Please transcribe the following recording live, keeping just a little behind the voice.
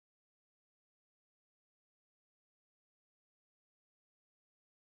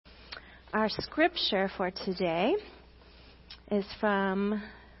Our scripture for today is from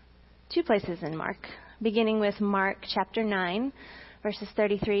two places in Mark, beginning with Mark chapter 9, verses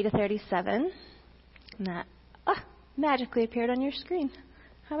 33 to 37. And that magically appeared on your screen.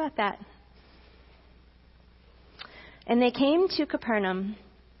 How about that? And they came to Capernaum,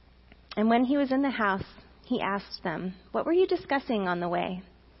 and when he was in the house, he asked them, "What were you discussing on the way?"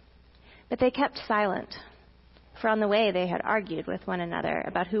 But they kept silent, for on the way they had argued with one another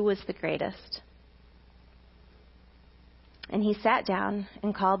about who was the greatest. And he sat down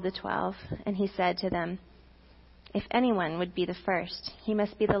and called the 12, and he said to them, "If anyone would be the first, he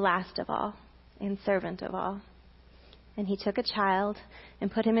must be the last of all and servant of all." And he took a child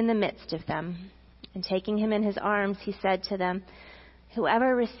and put him in the midst of them. And taking him in his arms, he said to them,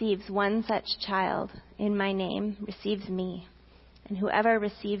 "Whoever receives one such child in my name receives me. And whoever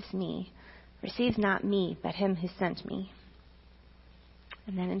receives me receives not me, but him who sent me."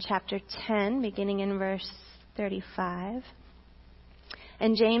 And then in chapter 10, beginning in verse 35,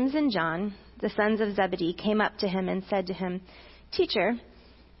 "And James and John, the sons of Zebedee, came up to him and said to him, 'Teacher,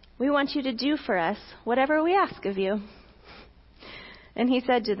 we want you to do for us whatever we ask of you.' And he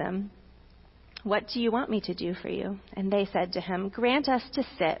said to them, 'What do you want me to do for you?' And they said to him, 'Grant us to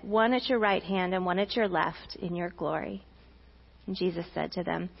sit, one at your right hand and one at your left, in your glory.' And Jesus said to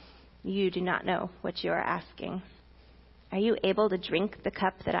them, 'You do not know what you are asking. Are you able to drink the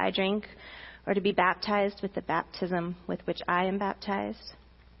cup that I drink, or to be baptized with the baptism with which I am baptized?'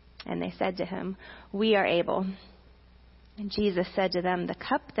 And they said to him, 'We are able.' And Jesus said to them, 'The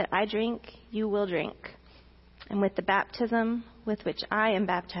cup that I drink, you will drink. And with the baptism with which I am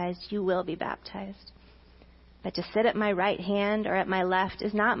baptized, you will be baptized. But to sit at my right hand or at my left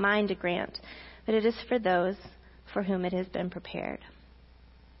is not mine to grant, but it is for those for whom it has been prepared.'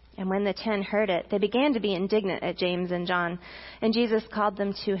 And when the 10 heard it, they began to be indignant at James and John. And Jesus called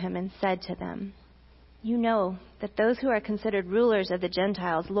them to him and said to them, 'You know that those who are considered rulers of the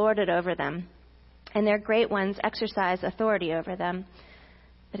Gentiles lord it over them, and their great ones exercise authority over them.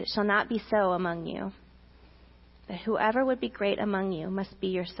 But it shall not be so among you. But whoever would be great among you must be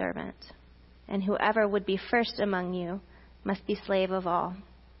your servant, and whoever would be first among you must be slave of all.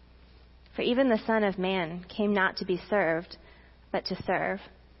 For even the Son of Man came not to be served, but to serve,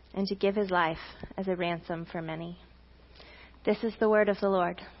 and to give his life as a ransom for many.'" This is the word of the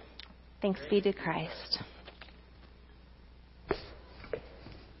Lord. Thanks be to Christ.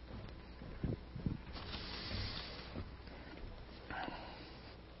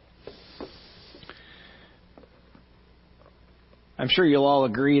 I'm sure you'll all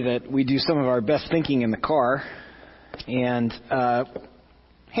agree that we do some of our best thinking in the car. And a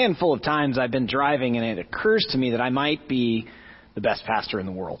handful of times I've been driving and it occurs to me that I might be the best pastor in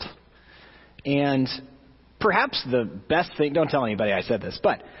the world. And perhaps the best thing, don't tell anybody I said this,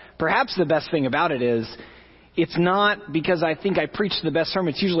 but perhaps the best thing about it is it's not because I think I preached the best sermon.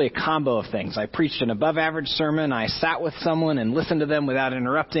 It's usually a combo of things. I preached an above average sermon. I sat with someone and listened to them without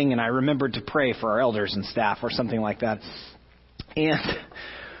interrupting. And I remembered to pray for our elders and staff or something like that. And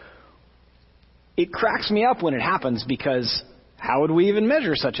it cracks me up when it happens, because how would we even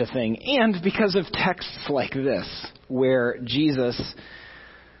measure such a thing? And because of texts like this, where Jesus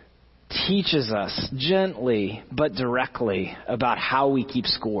teaches us gently but directly about how we keep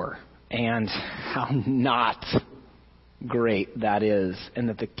score and how not great that is, and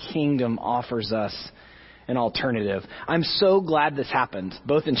that the kingdom offers us an alternative. I'm so glad this happened,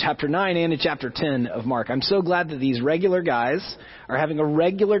 both in chapter 9 and in chapter 10 of Mark. I'm so glad that these regular guys are having a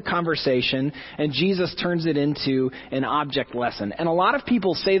regular conversation, and Jesus turns it into an object lesson. And a lot of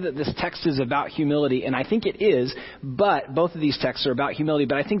people say that this text is about humility, and I think it is, but both of these texts are about humility,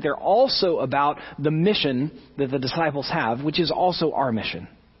 but I think they're also about the mission that the disciples have, which is also our mission.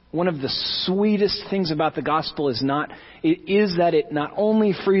 One of the sweetest things about the gospel is that it not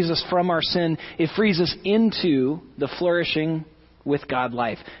only frees us from our sin, it frees us into the flourishing with God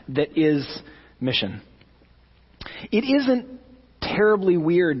life that is mission. It isn't terribly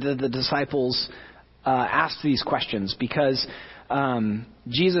weird that the disciples asked these questions, because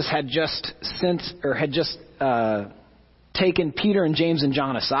Jesus had just taken Peter and James and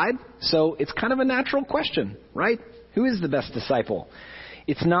John aside. So it's kind of a natural question, right? Who is the best disciple?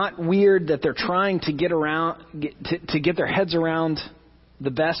 It's not weird that they're trying to get their heads around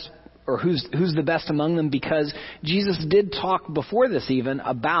the best, or who's the best among them, because Jesus did talk before this even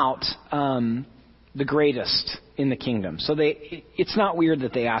about the greatest in the kingdom. So it's not weird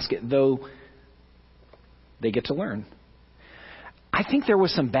that they ask it, though they get to learn. I think there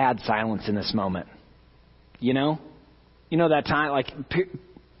was some bad silence in this moment. You know that time, like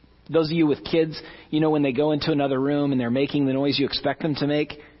those of you with kids, when they go into another room and they're making the noise you expect them to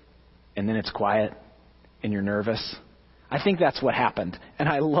make, and then it's quiet and you're nervous? I think that's what happened. And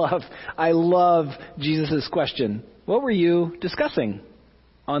I love Jesus' question. What were you discussing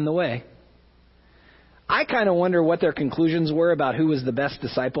on the way? I kind of wonder what their conclusions were about who was the best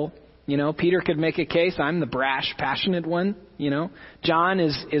disciple. Peter could make a case. I'm the brash, passionate one. John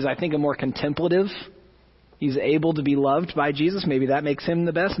is I think, a more contemplative. He's able to be loved by Jesus. Maybe that makes him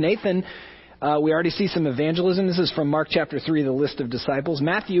the best. Nathan, we already see some evangelism. This is from Mark chapter 3, the list of disciples.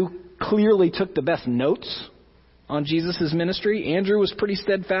 Matthew clearly took the best notes on Jesus' ministry. Andrew was pretty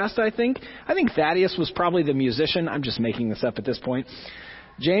steadfast, I think. I think Thaddeus was probably the musician. I'm just making this up at this point.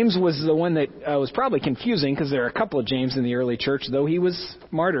 James was the one that was probably confusing because there are a couple of James in the early church, though he was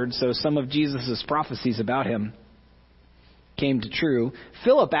martyred, so some of Jesus' prophecies about him came to true.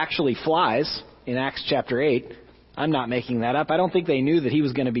 Philip actually flies in Acts chapter 8. I'm not making that up. I don't think they knew that he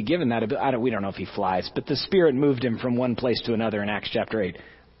was going to be given that. We don't know if he flies, but the Spirit moved him from one place to another in Acts chapter 8.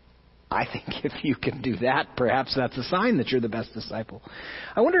 I think if you can do that, perhaps that's a sign that you're the best disciple.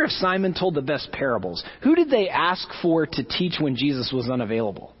 I wonder if Simon told the best parables. Who did they ask for to teach when Jesus was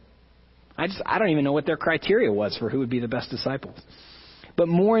unavailable? I don't even know what their criteria was for who would be the best disciples. But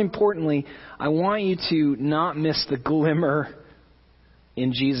more importantly, I want you to not miss the glimmer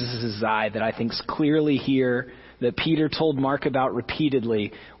in Jesus' eye that I think is clearly here, that Peter told Mark about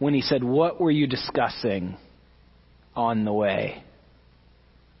repeatedly when he said, "What were you discussing on the way?"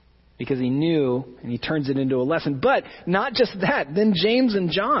 Because he knew, and he turns it into a lesson. But not just that. Then James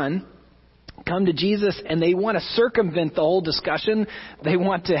and John come to Jesus, and they want to circumvent the whole discussion. They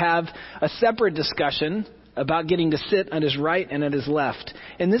want to have a separate discussion about getting to sit on his right and at his left.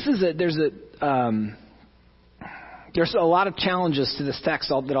 And this is there's a lot of challenges to this text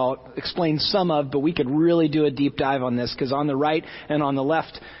that I'll explain some of, but we could really do a deep dive on this, because on the right and on the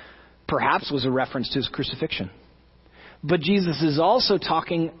left perhaps was a reference to his crucifixion. But Jesus is also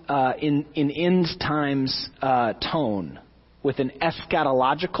talking in end times tone, with an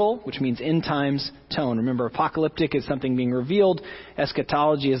eschatological, which means end times tone. Remember, apocalyptic is something being revealed.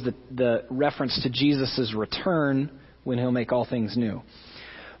 Eschatology is the reference to Jesus' return when he'll make all things new.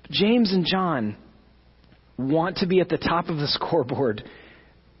 James and John want to be at the top of the scoreboard,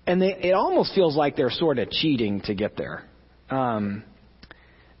 and it almost feels like they're sort of cheating to get there.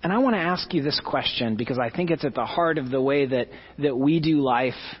 And I want to ask you this question, because I think it's at the heart of the way that we do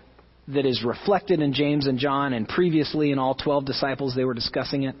life, that is reflected in James and John, and previously in all 12 disciples, they were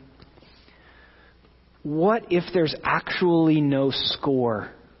discussing it. What if there's actually no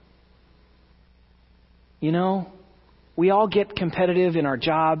score? We all get competitive in our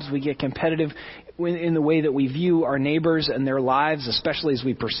jobs. We get competitive in the way that we view our neighbors and their lives, especially as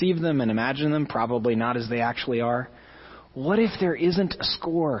we perceive them and imagine them, probably not as they actually are. What if there isn't a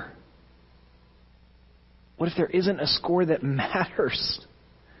score? What if there isn't a score that matters?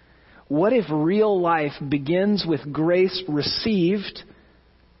 What if real life begins with grace received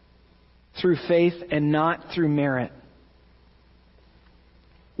through faith and not through merit?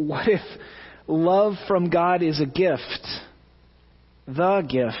 What if love from God is a gift, the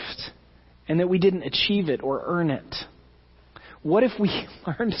gift, and that we didn't achieve it or earn it? What if we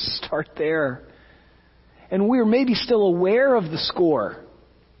learn to start there? And we're maybe still aware of the score.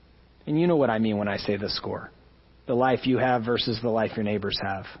 And you know what I mean when I say the score. The life you have versus the life your neighbors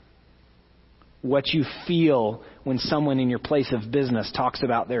have. What you feel when someone in your place of business talks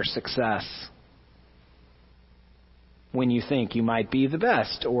about their success. When you think you might be the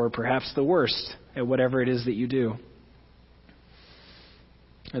best or perhaps the worst at whatever it is that you do.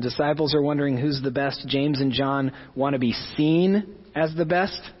 The disciples are wondering who's the best. James and John want to be seen as the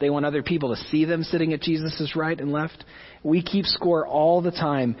best. They want other people to see them sitting at Jesus' right and left. We keep score all the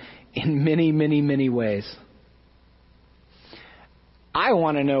time in many, many, many ways. I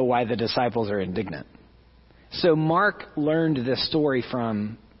want to know why the disciples are indignant. So Mark learned this story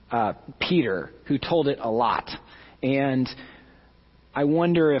from Peter, who told it a lot. And I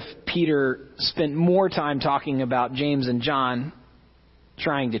wonder if Peter spent more time talking about James and John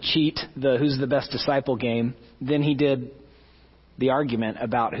trying to cheat the who's the best disciple game than he did the argument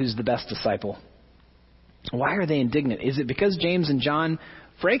about who's the best disciple. Why are they indignant? Is it because James and John,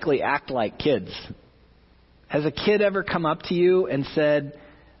 frankly, act like kids? Has a kid ever come up to you and said,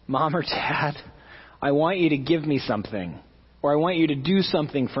 "Mom or Dad, I want you to give me something, or I want you to do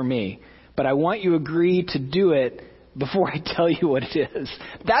something for me, but I want you to agree to do it before I tell you what it is"?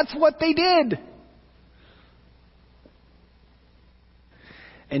 That's what they did.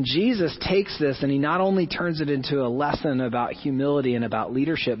 And Jesus takes this and he not only turns it into a lesson about humility and about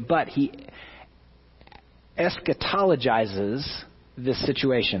leadership, but he eschatologizes this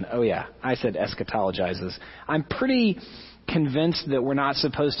situation. Oh yeah, I said eschatologizes. I'm pretty convinced that we're not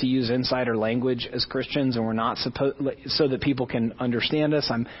supposed to use insider language as Christians, and we're not supposed so that people can understand us.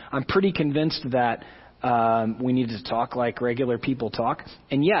 I'm pretty convinced that we need to talk like regular people talk,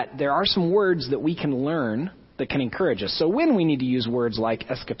 and yet there are some words that we can learn that can encourage us. So when we need to use words like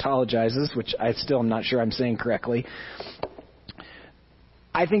eschatologizes, which I still am not sure I'm saying correctly,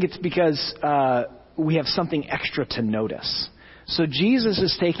 I think it's because we have something extra to notice. So Jesus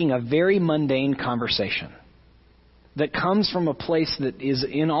is taking a very mundane conversation that comes from a place that is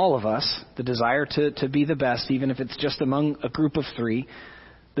in all of us, the desire to be the best, even if it's just among a group of three,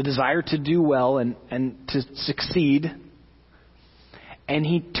 the desire to do well and to succeed. And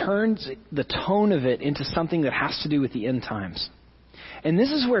he turns the tone of it into something that has to do with the end times. And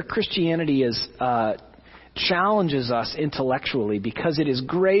this is where Christianity challenges us intellectually, because it is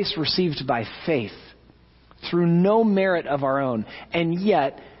grace received by faith through no merit of our own. And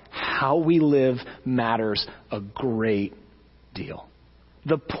yet, how we live matters a great deal.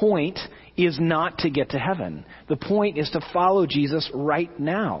 The point is not to get to heaven. The point is to follow Jesus right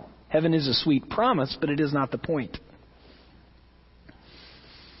now. Heaven is a sweet promise, but it is not the point.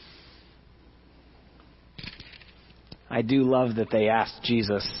 I do love that they asked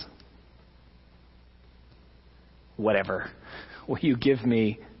Jesus, whatever, will you give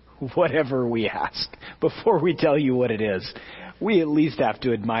me whatever we ask? Before we tell you what it is, we at least have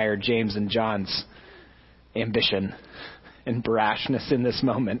to admire James and John's ambition and brashness in this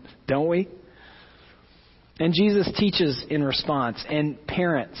moment, don't we? And Jesus teaches in response. And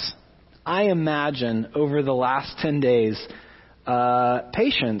parents, I imagine over the last 10 days,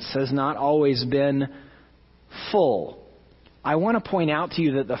 patience has not always been full. I want to point out to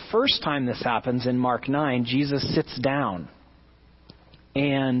you that the first time this happens in Mark 9, Jesus sits down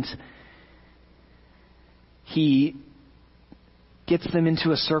and he gets them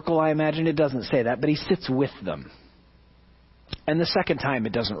into a circle. I imagine it doesn't say that, but he sits with them. And the second time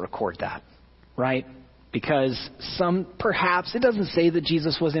it doesn't record that, right? Because perhaps it doesn't say that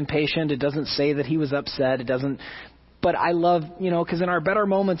Jesus was impatient. It doesn't say that he was upset. It doesn't. But I love, because in our better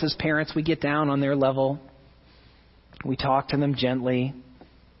moments as parents, we get down on their level. We talk to them gently,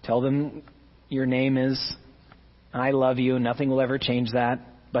 tell them your name is, I love you, nothing will ever change that,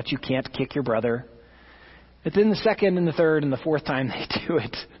 but you can't kick your brother. But then the second and the third and the fourth time they do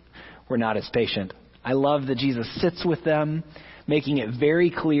it, we're not as patient. I love that Jesus sits with them, making it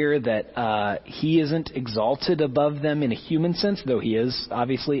very clear that he isn't exalted above them in a human sense, though he is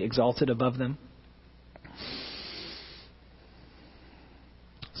obviously exalted above them.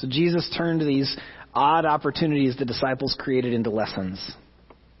 So Jesus turned these odd opportunities the disciples created into lessons.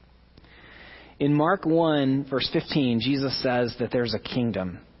 In Mark 1, verse 15, Jesus says that there's a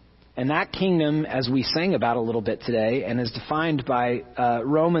kingdom. And that kingdom, as we sang about a little bit today, and is defined by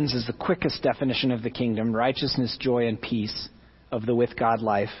Romans as the quickest definition of the kingdom, righteousness, joy, and peace of the with God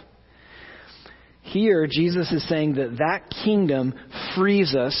life. Here, Jesus is saying that kingdom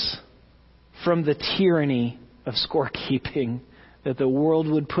frees us from the tyranny of scorekeeping that the world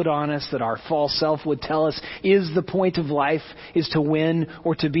would put on us, that our false self would tell us is the point of life, is to win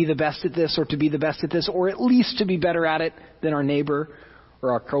or to be the best at this or to be the best at this, or at least to be better at it than our neighbor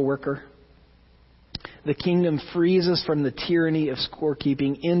or our coworker. The kingdom frees us from the tyranny of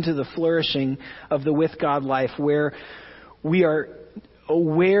scorekeeping into the flourishing of the with God life, where we are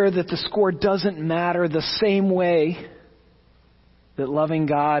aware that the score doesn't matter the same way that loving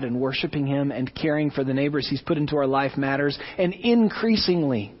God and worshiping Him and caring for the neighbors He's put into our life matters. And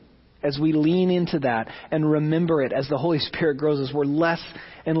increasingly, as we lean into that and remember it, as the Holy Spirit grows us, we're less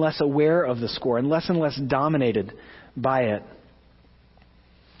and less aware of the score and less dominated by it.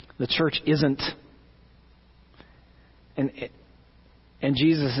 The church isn't. And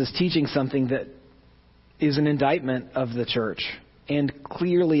Jesus is teaching something that is an indictment of the church and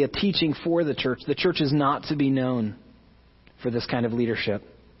clearly a teaching for the church. The church is not to be known for this kind of leadership.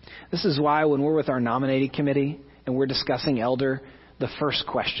 This is why when we're with our nominating committee and we're discussing elder, the first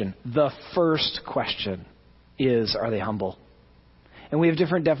question is, are they humble? And we have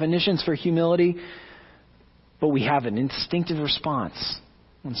different definitions for humility, but we have an instinctive response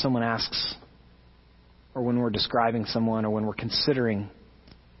when someone asks, or when we're describing someone, or when we're considering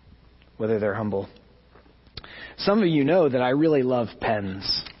whether they're humble. Some of you know that I really love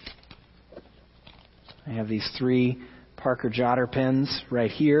pens. I have these 3 Parker Jotter pens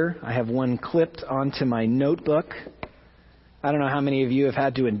right here. I have one clipped onto my notebook. I don't know how many of you have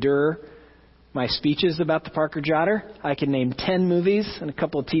had to endure my speeches about the Parker Jotter. I can name 10 movies and a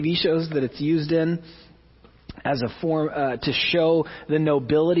couple of TV shows that it's used in as a form to show the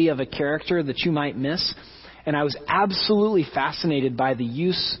nobility of a character that you might miss. And I was absolutely fascinated by the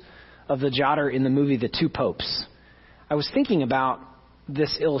use of the jotter in the movie The Two Popes. I was thinking about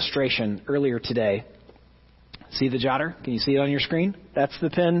this illustration earlier today. See the jotter? Can you see it on your screen? That's the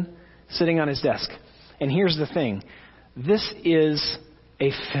pen sitting on his desk. And here's the thing. This is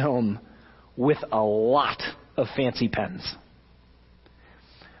a film with a lot of fancy pens.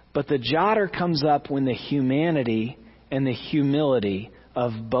 But the jotter comes up when the humanity and the humility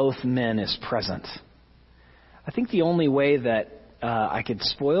of both men is present. I think the only way that I could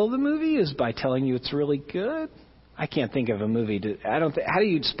spoil the movie is by telling you it's really good. I can't think of a movie. How do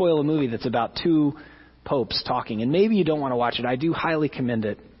you spoil a movie that's about two popes talking? And maybe you don't want to watch it. I do highly commend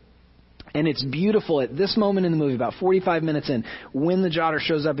it. And it's beautiful at this moment in the movie, about 45 minutes in, when the jotter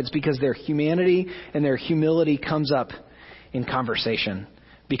shows up. It's because their humanity and their humility comes up in conversation.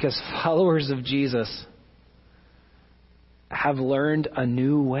 Because followers of Jesus have learned a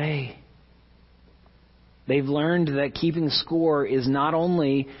new way. They've learned that keeping score is not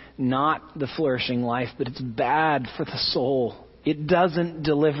only not the flourishing life, but it's bad for the soul. It doesn't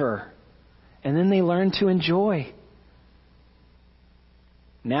deliver. And then they learn to enjoy.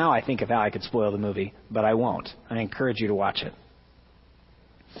 Now I think of how I could spoil the movie, but I won't. I encourage you to watch it.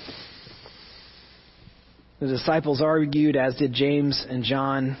 The disciples argued, as did James and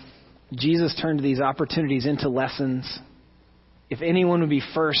John. Jesus turned these opportunities into lessons. If anyone would be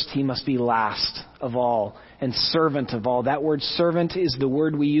first, he must be last of all and servant of all. That word servant is the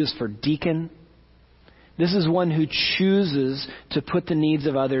word we use for deacon. This is one who chooses to put the needs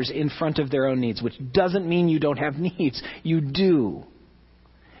of others in front of their own needs, which doesn't mean you don't have needs. You do.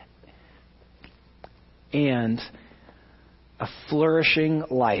 And a flourishing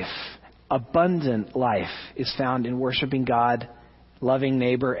life, abundant life, is found in worshiping God, loving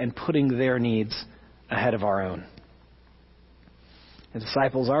neighbor, and putting their needs ahead of our own. The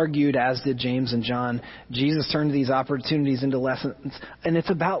disciples argued, as did James and John. Jesus turned these opportunities into lessons, and it's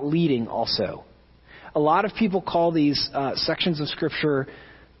about leading also. A lot of people call these sections of Scripture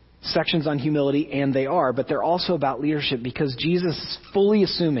sections on humility, and they are, but they're also about leadership because Jesus is fully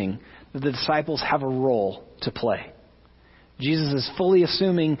assuming that the disciples have a role to play. Jesus is fully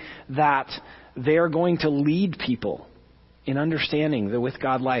assuming that they are going to lead people in understanding the with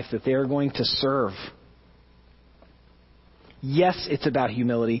God life, that they are going to serve. Yes, it's about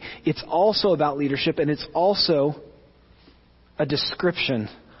humility. It's also about leadership, and it's also a description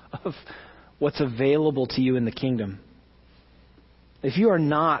of what's available to you in the kingdom. If you are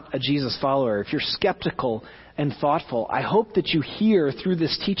not a Jesus follower, if you're skeptical and thoughtful, I hope that you hear through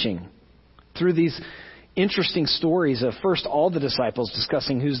this teaching, through these interesting stories of first all the disciples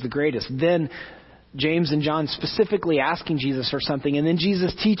discussing who's the greatest, then James and John specifically asking Jesus for something, and then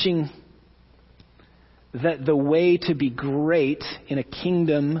Jesus teaching that the way to be great in a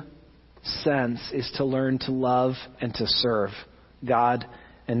kingdom sense is to learn to love and to serve God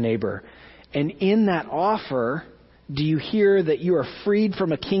and neighbor. And in that offer, do you hear that you are freed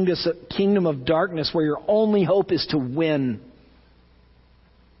from a kingdom of darkness where your only hope is to win?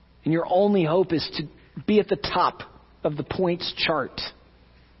 And your only hope is to be at the top of the points chart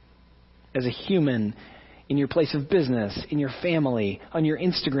as a human, in your place of business, in your family, on your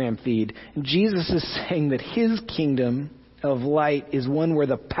Instagram feed. And Jesus is saying that his kingdom of light is one where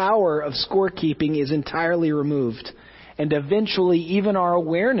the power of scorekeeping is entirely removed. And eventually even our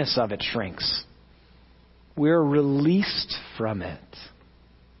awareness of it shrinks. We're released from it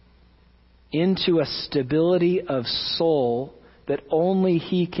into a stability of soul that only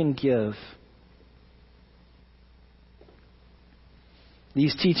he can give.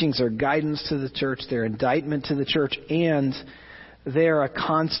 These teachings are guidance to the church, they're indictment to the church, and they're a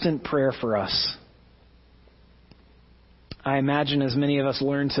constant prayer for us. I imagine as many of us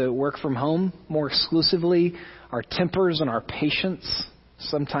learn to work from home more exclusively, our tempers and our patience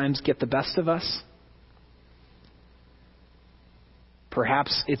sometimes get the best of us.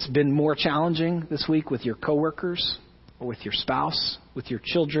 Perhaps it's been more challenging this week with your coworkers, or with your spouse, with your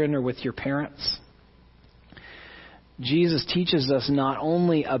children, or with your parents. Jesus teaches us not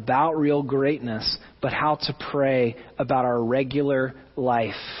only about real greatness, but how to pray about our regular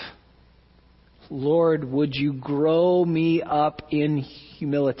life. Lord, would you grow me up in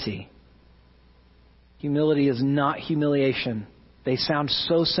humility? Humility is not humiliation. They sound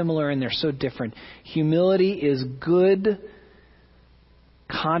so similar and they're so different. Humility is good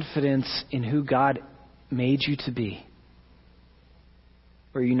confidence in who God made you to be,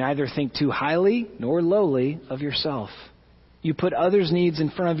 where you neither think too highly nor lowly of yourself. You put others' needs in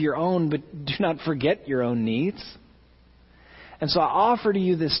front of your own, but do not forget your own needs. And so I offer to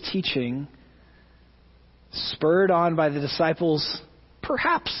you this teaching, spurred on by the disciples'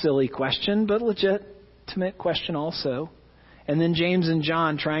 perhaps silly question, but legit, legitimate question also. And then James and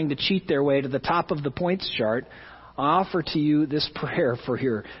John trying to cheat their way to the top of the points chart. I offer to you this prayer for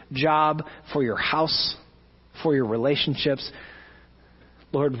your job, for your house, for your relationships.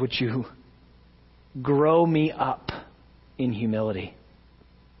 Lord, would you grow me up in humility?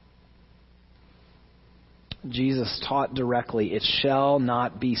 Jesus taught directly, "It shall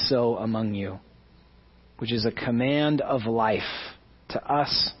not be so among you," which is a command of life to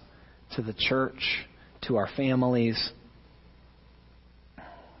us, to the church, to our families.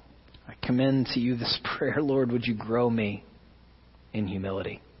 I commend to you this prayer, Lord, would you grow me in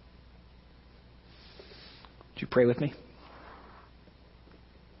humility? Would you pray with me?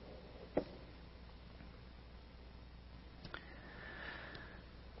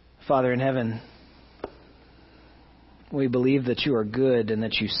 Father in heaven, we believe that you are good and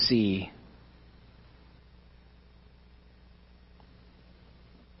that you see.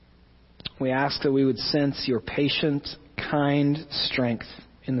 We ask that we would sense your patient, kind strength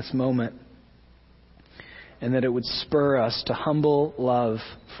in this moment, and that it would spur us to humble love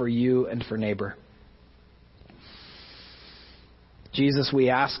for you and for neighbor. Jesus, we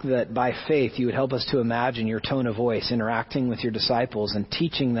ask that by faith you would help us to imagine your tone of voice interacting with your disciples and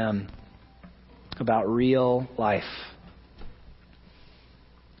teaching them about real life.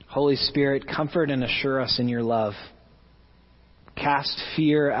 Holy Spirit, comfort and assure us in your love. Cast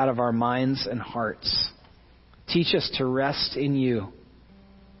fear out of our minds and hearts. Teach us to rest in you,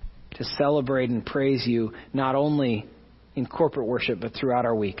 to celebrate and praise you, not only in corporate worship, but throughout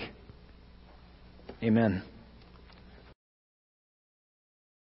our week. Amen.